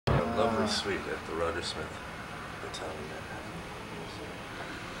lovely suite at the Rogersmith Battalion.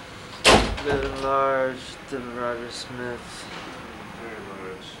 Very large, the Rogersmith. Very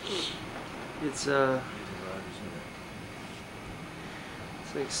large. It's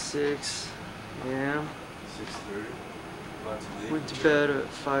like 6 a.m. 6:30. About to leave. Went to bed at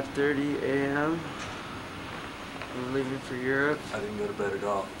 5:30 a.m. We're leaving for Europe. I didn't go to bed at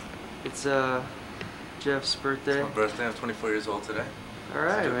all. It's Jeff's birthday. It's my birthday. I'm 24 years old today.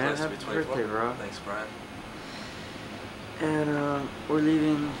 Alright, man. Happy birthday, bro. Thanks, Brian. And we're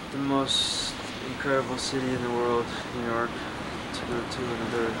leaving the most incredible city in the world, New York, to go to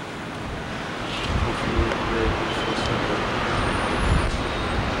another hopefully really beautiful suburb.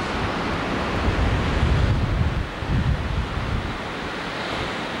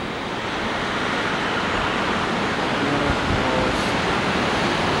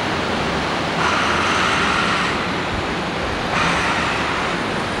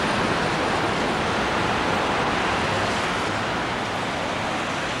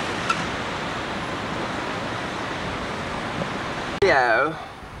 Yeah,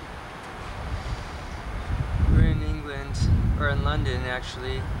 we're in England, or in London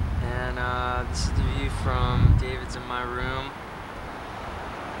actually, and this is the view from David's in my room.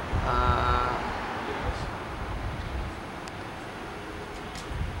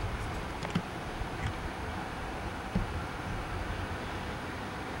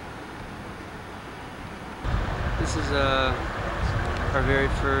 This is our very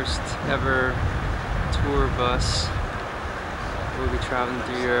first ever tour bus we'll be traveling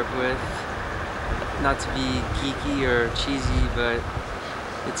through Europe with. Not to be geeky or cheesy, but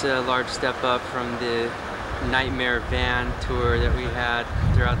it's a large step up from the nightmare van tour that we had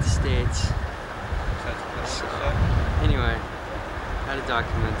throughout the States. So, anyway, how to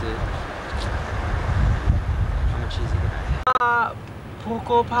document it. I'm a cheesy guy.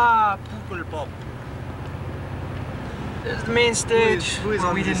 This is the main stage. Who is where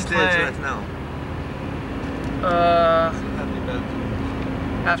on we this didn't stage play. right now?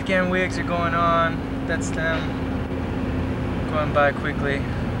 Afghan wigs are going on. That's them. Going by quickly.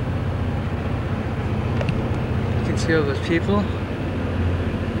 You can see all those people.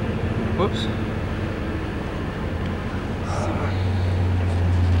 Whoops.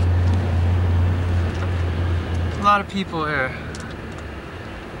 A lot of people here.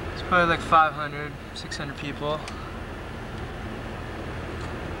 It's probably like 500, 600 people.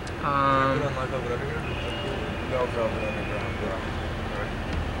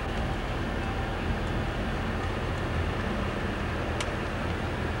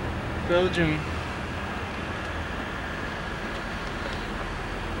 Belgium.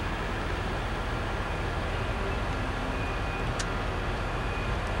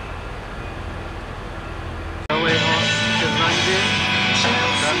 Way home to London.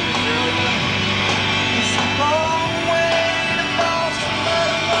 It's a long way to Boston,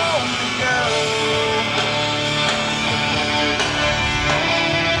 but I want to go.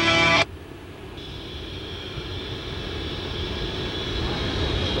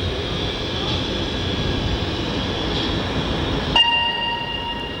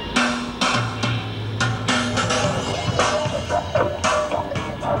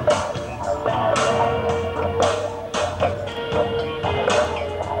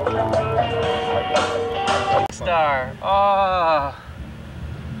 Star. Oh.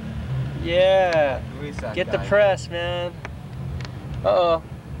 Yeah. Get the press, man. Uh-oh.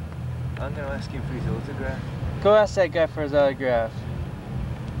 I'm gonna ask him for his autograph. Go ask that guy for his autograph.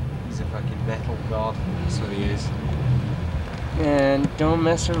 He's a fucking metal god. That's what he is. And don't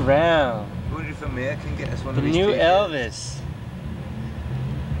mess around. I wonder if Amir can get us one The of his new t-shirts. Elvis.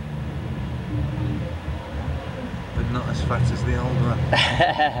 But not as fat as the old one.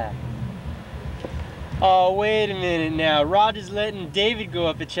 Oh, wait a minute now. Roger's letting David go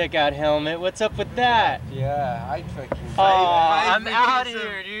up and check out Helmet. What's up with that? Yeah, I'd fucking... Oh, I'm out of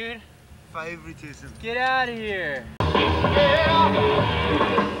here, dude. Favoritism. Get out of here.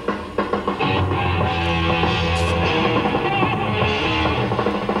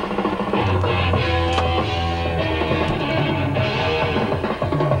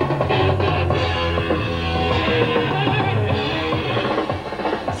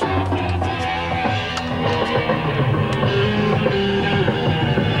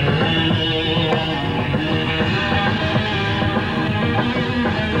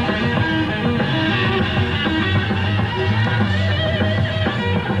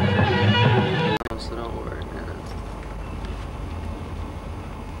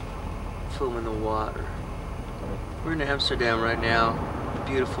 In the water. We're in Amsterdam right now.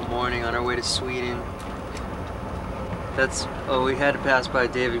 Beautiful morning on our way to Sweden. That's, oh, we had to pass by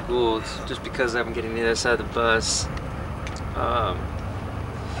David Gould's just because I'm getting the other side of the bus.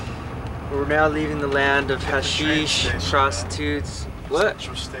 We're now leaving the land of hashish, prostitutes. What?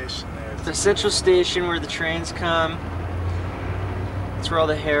 Central station there. The central station where the trains come. It's where all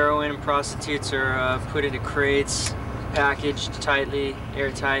the heroin and prostitutes are put into crates, packaged tightly,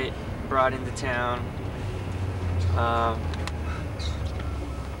 airtight, brought into town.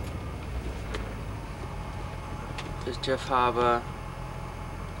 There's Jeff Haba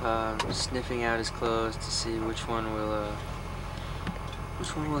sniffing out his clothes to see which one will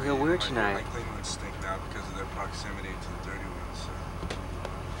he wear tonight. My clean ones stink now because of their proximity to the dirty ones. So.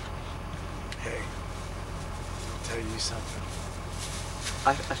 Hey, I'll tell you something.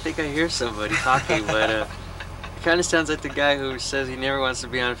 I think I hear somebody talking, but it kind of sounds like the guy who says he never wants to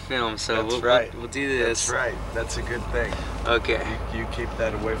be on film. So we'll do this. That's right. That's a good thing. Okay. You keep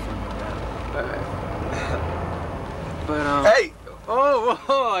that away from me, man. All right. But Hey!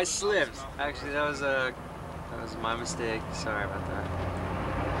 Oh, I slipped. Actually, that was my mistake. Sorry about that.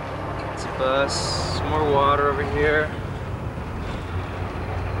 It's a bus. Some more water over here.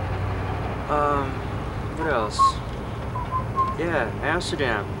 What else? Yeah,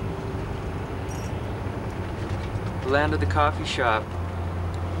 Amsterdam. The land of the coffee shop.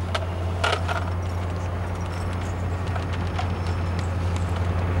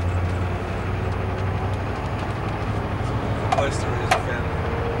 Place to raise a family.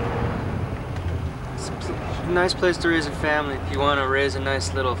 It's a nice place to raise a family if you want to raise a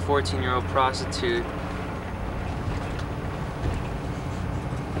nice little 14-year-old prostitute.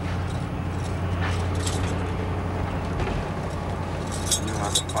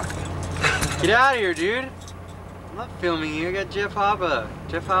 Get out of here, dude! I'm not filming you. I got Jeff Haba.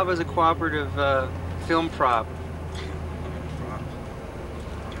 Jeff Haba is a cooperative film prop.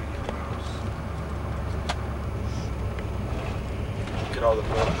 Look at all the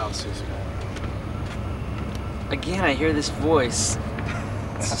boathouses, man. Again, I hear this voice.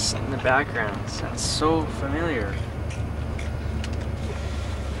 It's just in the background. It sounds so familiar.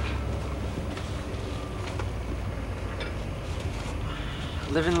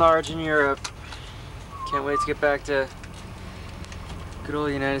 Living large in Europe. Can't wait to get back to good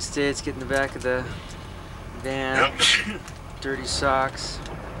old United States, get in the back of the van, dirty socks.